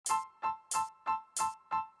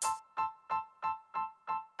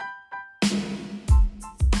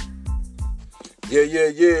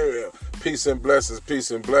Yeah. Peace and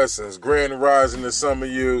blessings. Grand rising to some of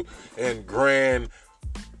you and grand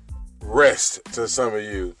rest to some of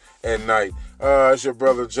you at night. It's your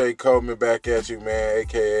brother Jay Coleman back at you, man,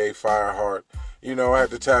 a.k.a. Fireheart. You know, I had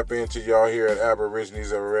to tap into y'all here at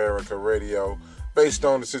Aborigines of America Radio. Based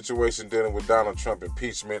on the situation dealing with Donald Trump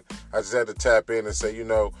impeachment, I just had to tap in and say, you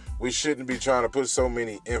know, we shouldn't be trying to put so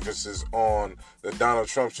many emphasis on the Donald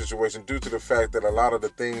Trump situation due to the fact that a lot of the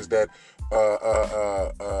things that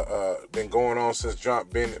been going on since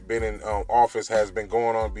Trump been in office has been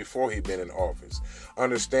going on before he been in office.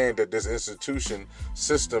 Understand that this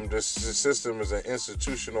system is an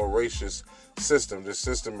institutional racist system. This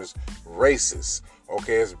system is racist.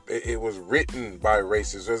 Okay, it was written by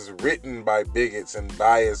racists. It was written by bigots and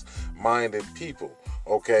bias-minded people.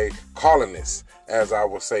 Okay, colonists, as I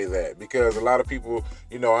will say that, because a lot of people,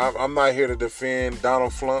 you know, I'm not here to defend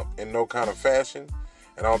Donald Trump in no kind of fashion.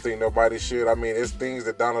 And I don't think nobody should. I mean, it's things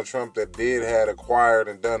that Donald Trump had acquired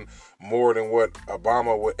and done more than what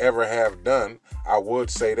Obama would ever have done. I would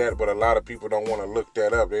say that, but a lot of people don't want to look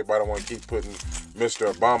that up. Everybody want to keep putting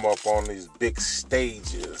Mr. Obama up on these big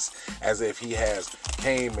stages as if he has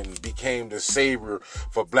came and became the savior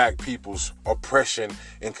for black people's oppression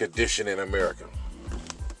and condition in America.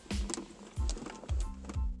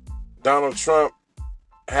 Donald Trump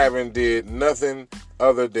haven't did nothing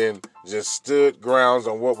other than just stood grounds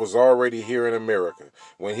on what was already here in America.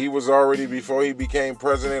 When he was already, before he became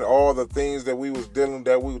president, all the things that we was dealing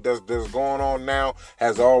that's going on now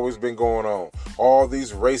has always been going on. All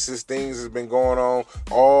these racist things has been going on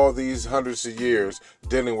all these hundreds of years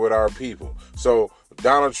dealing with our people. So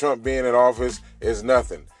Donald Trump being in office is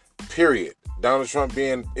nothing. Period. Donald Trump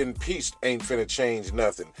being impeached ain't finna change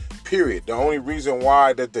nothing. Period. The only reason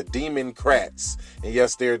why that the Democrats, and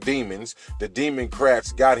yes, they're demons, the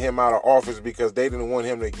Democrats got him out of office because they didn't want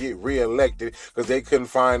him to get reelected because they couldn't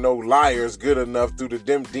find no liars good enough through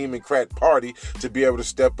the Democrat Party to be able to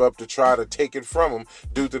step up to try to take it from him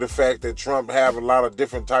due to the fact that Trump have a lot of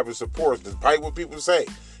different type of supports, despite what people say.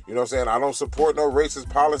 You know what I'm saying? I don't support no racist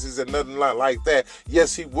policies and nothing like that.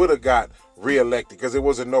 Yes, he would have got reelected because there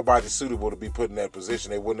wasn't nobody suitable to be put in that position.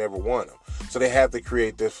 They would never want him. So they had to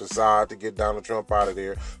create this facade to get Donald Trump out of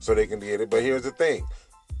there so they can get it. But here's the thing.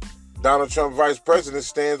 Donald Trump, vice president,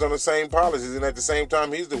 stands on the same policies. And at the same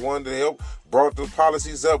time, he's the one that helped brought those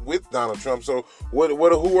policies up with Donald Trump. So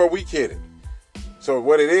who are we kidding? So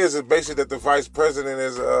what it is basically that the vice president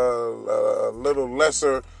is a little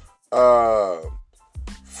lesser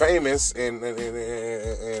famous and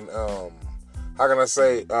how can I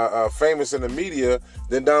say, famous in the media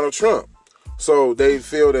than Donald Trump. So they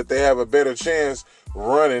feel that they have a better chance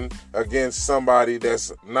running against somebody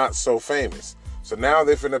that's not so famous. So now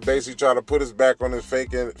they're finna basically try to put us back on this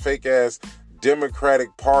fake ass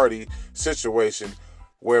Democratic Party situation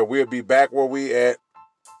where we'll be back where we at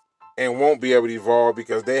and won't be able to evolve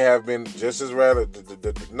because they have been just as rather,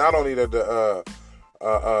 not only the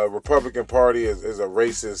Republican Party is a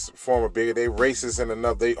racist form of bigot. They racist in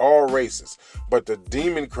enough. They all racist. But the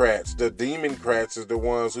Democrats is the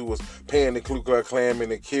ones who was paying the Ku Klux Klan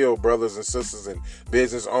to kill brothers and sisters and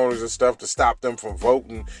business owners and stuff to stop them from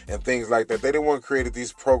voting and things like that. They didn't want to create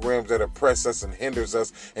these programs that oppress us and hinders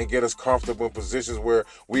us and get us comfortable in positions where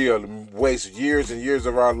we waste years and years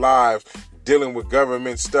of our lives dealing with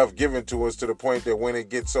government stuff given to us to the point that when it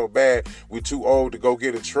gets so bad, we're too old to go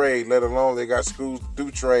get a trade, let alone they got schools to do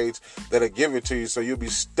trades that are given to you. So you'll be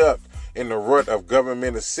stuck in the rut of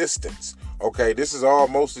government assistance. Okay, this is all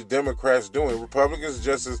mostly Democrats doing. Republicans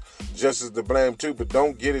just as to blame too, but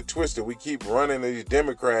don't get it twisted. We keep running these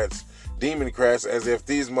Democrats as if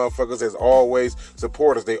these motherfuckers has always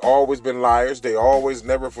support us. They always been liars. They always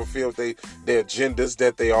never fulfilled their agendas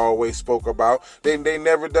that they always spoke about. They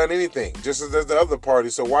never done anything, just as the other party.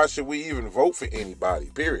 So why should we even vote for anybody,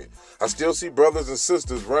 period? I still see brothers and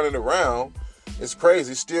sisters running around. It's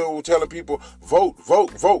crazy. Still telling people, vote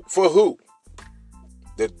for who?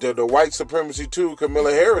 The white supremacy too,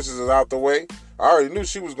 Kamala Harris is out the way. I already knew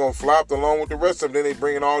she was going to flop along with the rest of them. Then they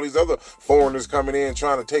bringing all these other foreigners coming in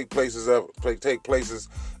trying to take places of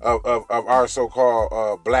our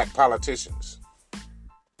so-called black politicians.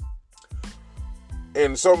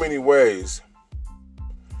 In so many ways,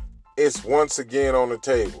 it's once again on the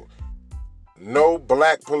table. No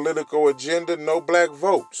black political agenda, no black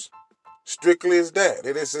votes. Strictly as that.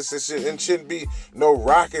 It shouldn't be no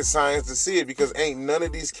rocket science to see it because ain't none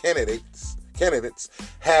of these candidates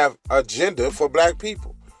have agenda for black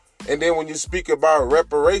people. And then when you speak about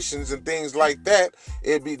reparations and things like that,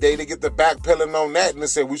 they get the backpedaling on that and they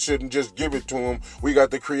say we shouldn't just give it to them. We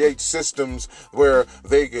got to create systems where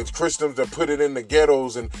they get Christians to put it in the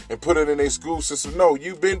ghettos and put it in their school system. No,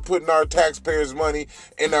 you've been putting our taxpayers' money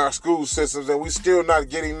in our school systems and we still not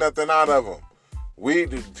getting nothing out of them.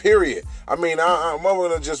 Period. I mean, I'm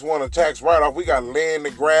gonna just want a tax write-off. We got land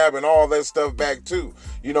to grab and all that stuff back too.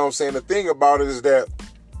 You know what I'm saying? The thing about it is that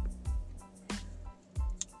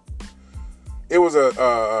it was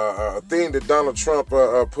a thing that Donald Trump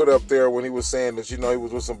put up there when he was saying that, he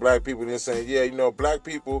was with some black people and saying, yeah, black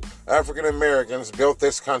people, African Americans built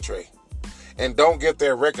this country and don't get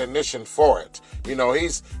their recognition for it.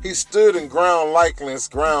 He stood in likeness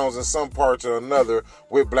grounds in some parts or another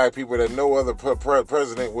with black people that no other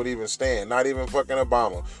president would even stand. Not even fucking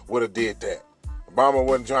Obama would have did that. Obama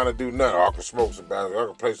wasn't trying to do nothing. I can smoke some basketball. I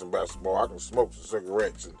can play some basketball. I can smoke some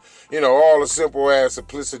cigarettes. And, all the simple ass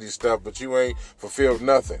simplicity stuff, but you ain't fulfilled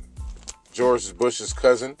nothing. George Bush's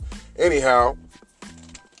cousin. Anyhow,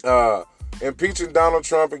 impeaching Donald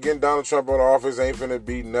Trump and getting Donald Trump out of office ain't finna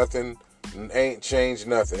be nothing, ain't changed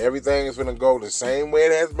nothing. Everything is finna go the same way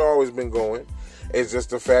it has always been going. It's just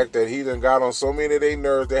the fact that he done got on so many of their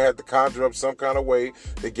nerves they had to conjure up some kind of way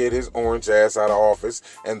to get his orange ass out of office,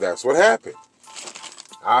 and that's what happened.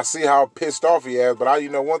 I see how pissed off he is, but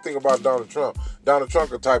one thing about Donald Trump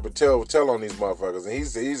the type of tell on these motherfuckers, and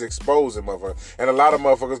he's exposing motherfuckers, and a lot of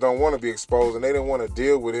motherfuckers don't want to be exposed, and they didn't want to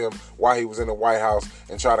deal with him while he was in the White House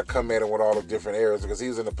and try to come at him with all the different areas because he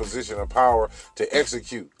was in a position of power to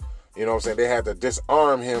execute. You know what I'm saying? They had to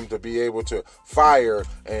disarm him to be able to fire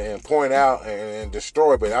and point out and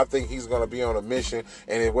destroy. But I think he's going to be on a mission.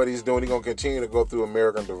 And what he's doing, he's going to continue to go through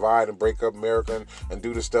America and divide and break up America and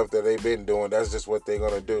do the stuff that they've been doing. That's just what they're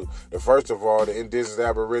going to do. First of all, the indigenous,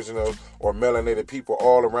 aboriginal, or melanated people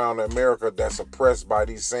all around America that's oppressed by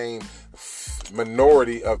these same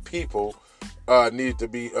minority of people need to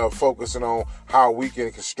be focusing on how we can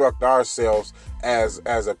construct ourselves as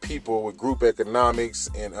a people with group economics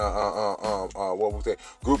and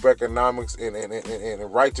group economics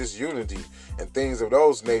and righteous unity and things of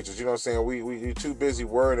those natures. You know what I'm saying? We're too busy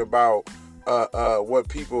worrying about what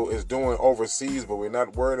people is doing overseas, but we're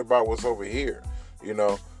not worried about what's over here.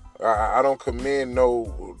 I don't commend in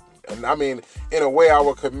a way I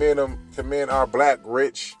would commend our black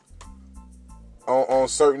rich on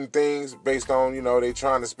certain things based on, they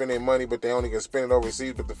trying to spend their money, but they only can spend it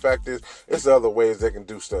overseas. But the fact is, there's other ways they can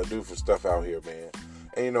do for stuff out here, man.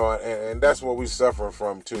 And, and that's what we're suffering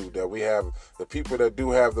from too, that we have the people that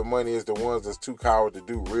do have the money is the ones that's too coward to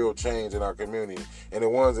do real change in our community. And the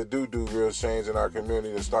ones that do real change in our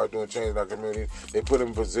community, that start doing change in our community, they put in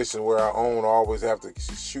a position where our own always have to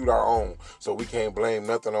shoot our own. So we can't blame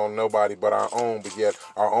nothing on nobody but our own, but yet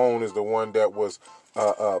our own is the one that was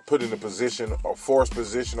put in a position, or forced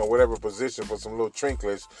position, or whatever position for some little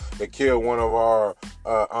trinkets that killed one of our,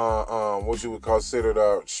 what you would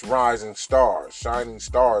consider rising stars, shining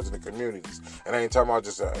stars in the communities. And I ain't talking about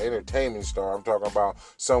just an entertainment star. I'm talking about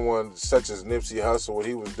someone such as Nipsey Hussle, what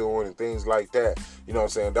he was doing and things like that. You know what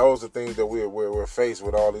I'm saying? Those are things that we're faced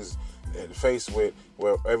with all these,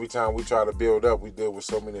 where every time we try to build up, we deal with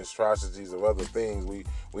so many atrocities of other things. We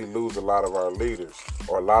lose a lot of our leaders,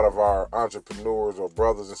 or a lot of our entrepreneurs, or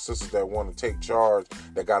brothers and sisters that want to take charge,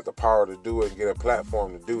 that got the power to do it and get a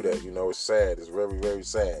platform to do that. It's sad. It's very, very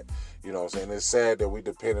sad. You know what I'm saying? It's sad that we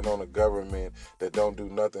dependent on a government that don't do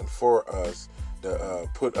nothing for us, to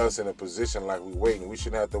put us in a position like we waiting. We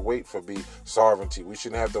shouldn't have to wait for be sovereignty. We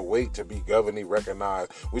shouldn't have to wait to be governing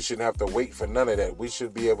recognized. We shouldn't have to wait for none of that. We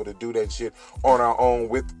should be able to do that shit on our own,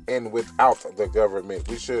 with and without the government.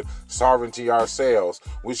 We should sovereignty ourselves.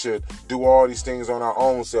 We should do all these things on our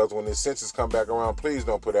own selves. When the census come back around, please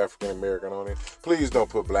don't put African American on it. Please don't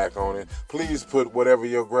put black on it. Please put whatever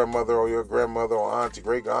your grandmother or auntie,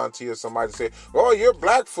 great auntie, or somebody say, oh, you're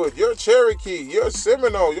Blackfoot, you're Cherokee, you're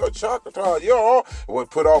Seminole, you're Choctaw, you're all.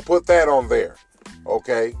 Put that on there,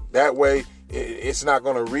 okay? That way, it's not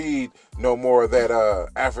going to read no more of that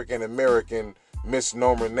African American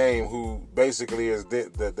misnomer name, who basically is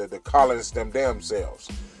the colonists themselves,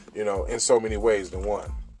 in so many ways than one.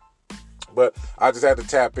 But I just had to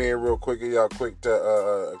tap in real quick, y'all, quick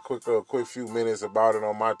few minutes about it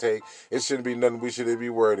on my take. It shouldn't be nothing we should be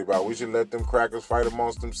worried about. We should let them crackers fight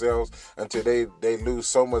amongst themselves until they lose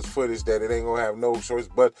so much footage that it ain't gonna have no choice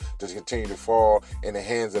but to continue to fall in the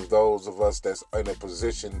hands of those of us that's in a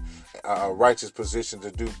position, a righteous position,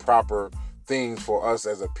 to do proper things for us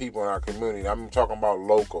as a people in our community. I'm talking about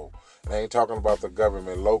local. And I ain't talking about the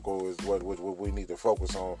government. Local is what we need to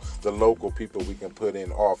focus on. The local people we can put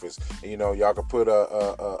in office. And, y'all can put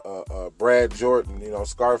Brad Jordan,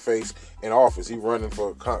 Scarface, in office. He running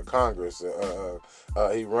for Congress.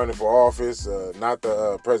 He running for office, not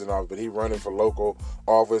the president office, but he running for local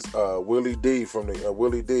office. Willie D,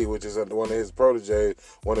 which is one of his proteges,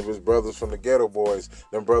 one of his brothers from the Ghetto Boys.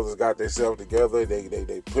 Them brothers got themselves together.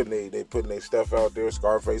 They putting their stuff out there.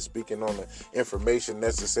 Scarface speaking on the information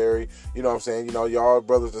necessary. You know what I'm saying? Y'all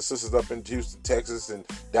brothers and sisters up in Houston, Texas, and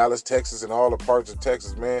Dallas, Texas, and all the parts of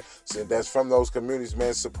Texas, man. So that's from those communities,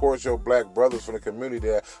 man. Support your black brothers from the community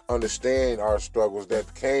that understand our struggles,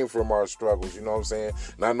 that came from our struggles. You know what I'm saying?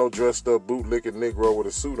 Not no dressed up bootlicking Negro with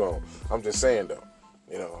a suit on. I'm just saying though.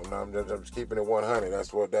 I'm just keeping it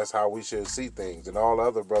 100. That's how we should see things. And all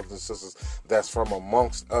other brothers and sisters that's from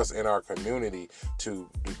amongst us in our community, to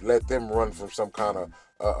let them run from some kind of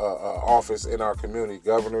office in our community,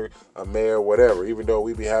 governor, a mayor, whatever. Even though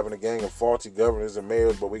we be having a gang of faulty governors and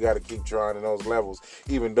mayors, but we got to keep trying in those levels.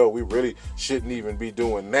 Even though we really shouldn't even be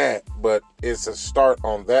doing that, but it's a start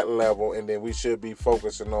on that level, and then we should be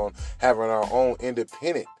focusing on having our own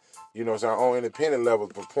independent. It's our own independent level,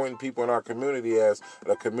 appointing people in our community as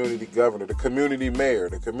the community governor, the community mayor,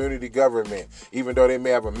 the community government. Even though they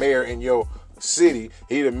may have a mayor in your city,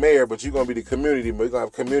 he the mayor, but you're going to be the community. We're going to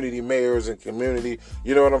have community mayors and community,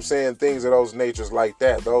 you know what I'm saying? Things of those natures like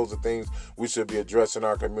that. Those are things we should be addressing in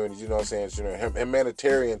our communities, you know what I'm saying?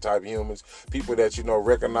 Humanitarian type humans, people that,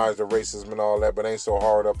 recognize the racism and all that, but ain't so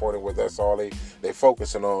hard up on it where that's all they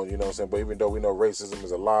focusing on, you know what I'm saying? But even though we know racism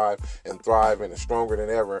is alive and thriving and stronger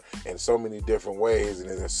than ever in so many different ways,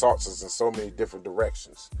 and it assaults us in so many different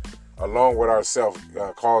directions, along with ourselves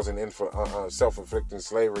causing self-inflicting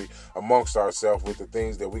slavery amongst ourselves with the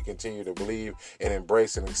things that we continue to believe and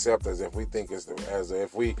embrace and accept as if we think as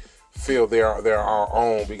if we feel they're our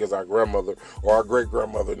own, because our grandmother or our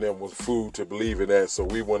great-grandmother and them was food to believe in that. So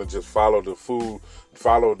we want to just follow the food,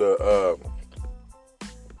 follow the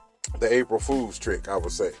April Fool's trick, I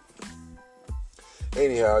would say.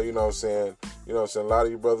 Anyhow, you know what I'm saying? A lot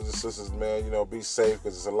of you brothers and sisters, man, be safe,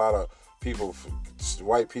 because there's a lot of people,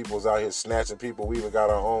 white people's out here snatching people. We even got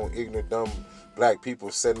our own ignorant, dumb black people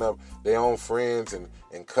setting up their own friends and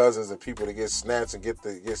cousins and people to get snatched and get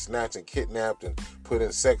snatched and kidnapped and put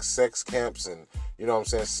in sex camps and,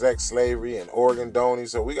 sex slavery and organ donating.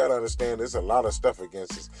 So we got to understand there's a lot of stuff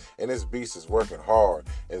against us, and this beast is working hard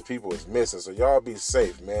and people is missing. So y'all be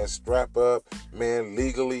safe, man. Strap up, man,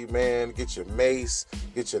 legally, man. Get your mace,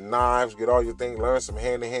 get your knives, get all your things. Learn some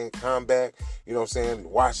hand-to-hand combat. You know what I'm saying?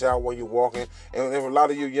 Watch out when you're walking. And a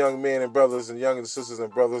lot of you young men and brothers and young sisters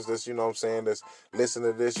and brothers that's, that's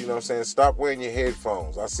listening to this, stop wearing your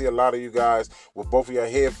headphones. I see a lot of you guys with both of your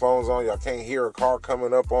headphones on. Y'all can't hear a car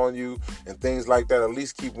coming up on you and things like that. At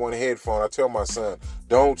least keep one headphone. I tell my son,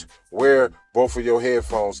 don't wear both of your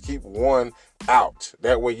headphones. Keep one out.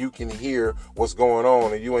 That way you can hear what's going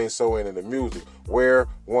on and you ain't so into the music. Wear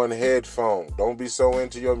one headphone. Don't be so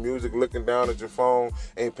into your music, looking down at your phone,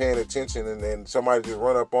 ain't paying attention, and then somebody just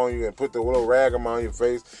run up on you and put the little rag on your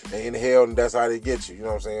face and inhale, and that's how they get you. You know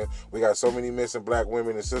what I'm saying? We got so many missing black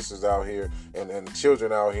women and sisters out here and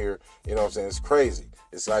children out here. You know what I'm saying? It's crazy.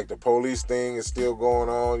 It's like the police thing is still going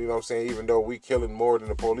on, you know what I'm saying? Even though we killing more than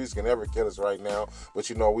the police can ever kill us right now. But,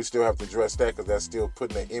 we still have to address that, because that's still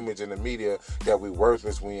putting an image in the media that we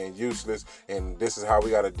worthless, we ain't useless, and this is how we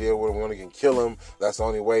got to deal with them. We only can kill them. That's the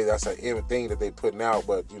only way. That's a thing that they putting out.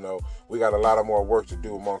 But, we got a lot of more work to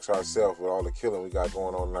do amongst ourselves with all the killing we got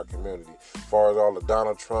going on in our community. As far as all the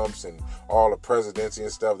Donald Trumps and all the presidency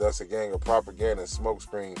and stuff, that's a gang of propaganda and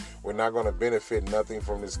smokescreen. We're not going to benefit nothing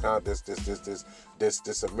from this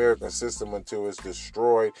this American system until it's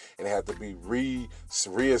destroyed and have to be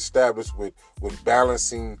reestablished with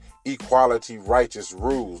balancing equality, righteous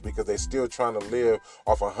rules, because they're still trying to live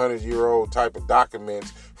off 100-year-old type of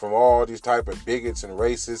documents from all these type of bigots and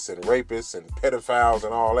racists and rapists and pedophiles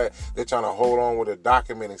and all that. They're trying to hold on with a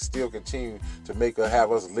document and still continue to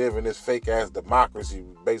have us live in this fake ass democracy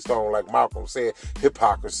based on, like Malcolm said,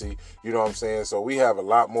 hypocrisy. You know what I'm saying? So we have a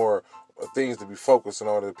lot more things to be focusing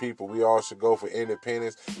on the people. We all should go for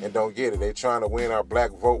independence and don't get it. They trying to win our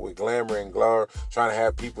black vote with glamour and glare, trying to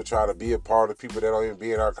have people try to be a part of people that don't even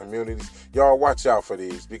be in our communities. Y'all watch out for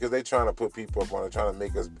these, because they trying to put people up on it, trying to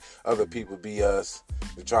make us, other people be us,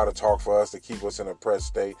 to try to talk for us, to keep us in a oppressed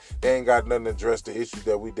state. They ain't got nothing to address the issues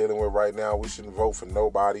that we dealing with right now. We shouldn't vote for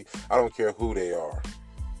nobody. I don't care who they are.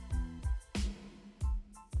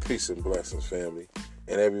 Peace and blessings, family.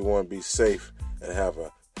 And everyone be safe and have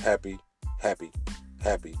a happy,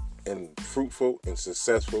 and fruitful and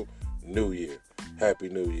successful New Year. Happy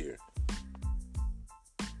New Year.